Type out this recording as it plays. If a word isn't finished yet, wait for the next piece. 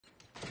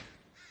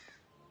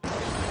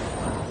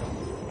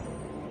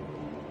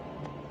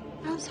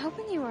was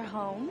hoping you were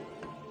home.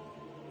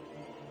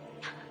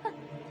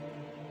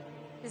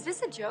 Is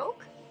this a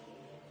joke?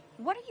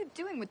 What are you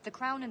doing with the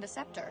crown and the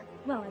scepter?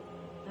 Well,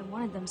 I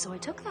wanted them, so I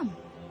took them.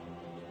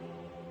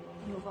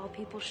 You of all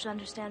people should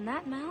understand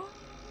that, Mal.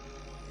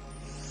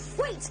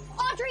 Wait!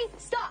 Audrey,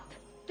 stop!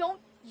 Don't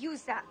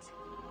use that.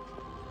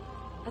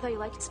 I thought you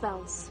liked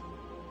spells.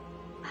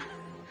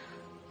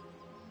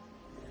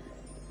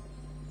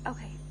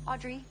 Okay,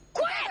 Audrey.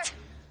 Quit!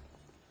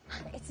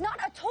 It's not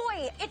a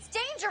toy. It's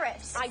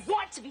dangerous. I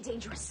want it to be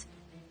dangerous.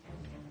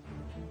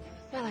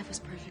 My life was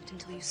perfect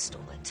until you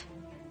stole it.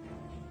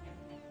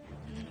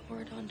 And then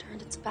Oridon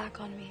turned its back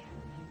on me.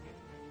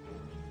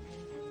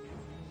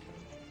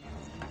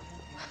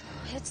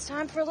 It's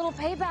time for a little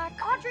payback.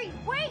 Audrey,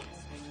 wait!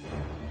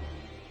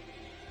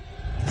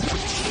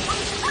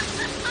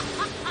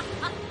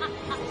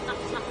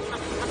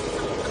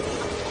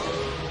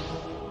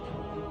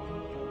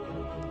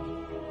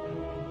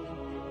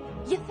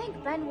 You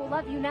think Ben will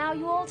love you now,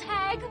 you old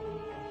hag?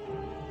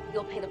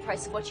 You'll pay the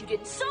price of what you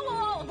did, so will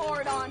all of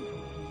Oridon.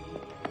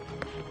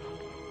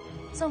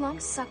 So long,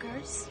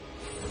 suckers.